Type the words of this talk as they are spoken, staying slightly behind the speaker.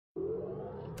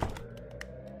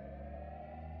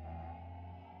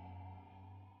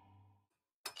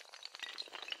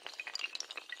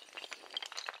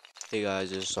Hey guys,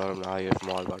 this is Saurabh Now here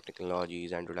from All About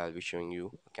Technologies, and today I'll be showing you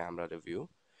a camera review.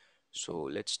 So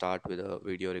let's start with a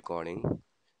video recording.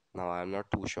 Now I'm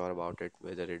not too sure about it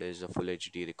whether it is a full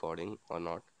HD recording or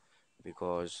not,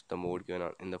 because the mode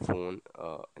given in the phone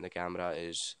in the camera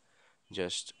is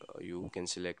just you can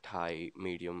select high,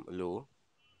 medium, low.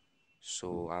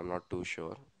 So I'm not too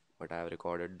sure, but I have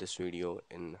recorded this video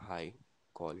in high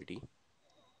quality,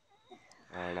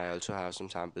 and I also have some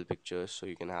sample pictures so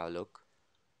you can have a look.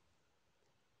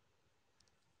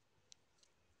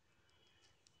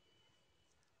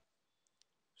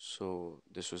 So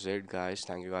this was it, guys.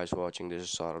 Thank you guys for watching. This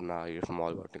is Saurabh Now here from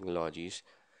All About Technologies.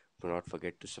 Do not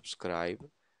forget to subscribe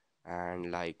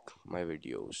and like my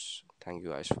videos. Thank you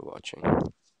guys for watching.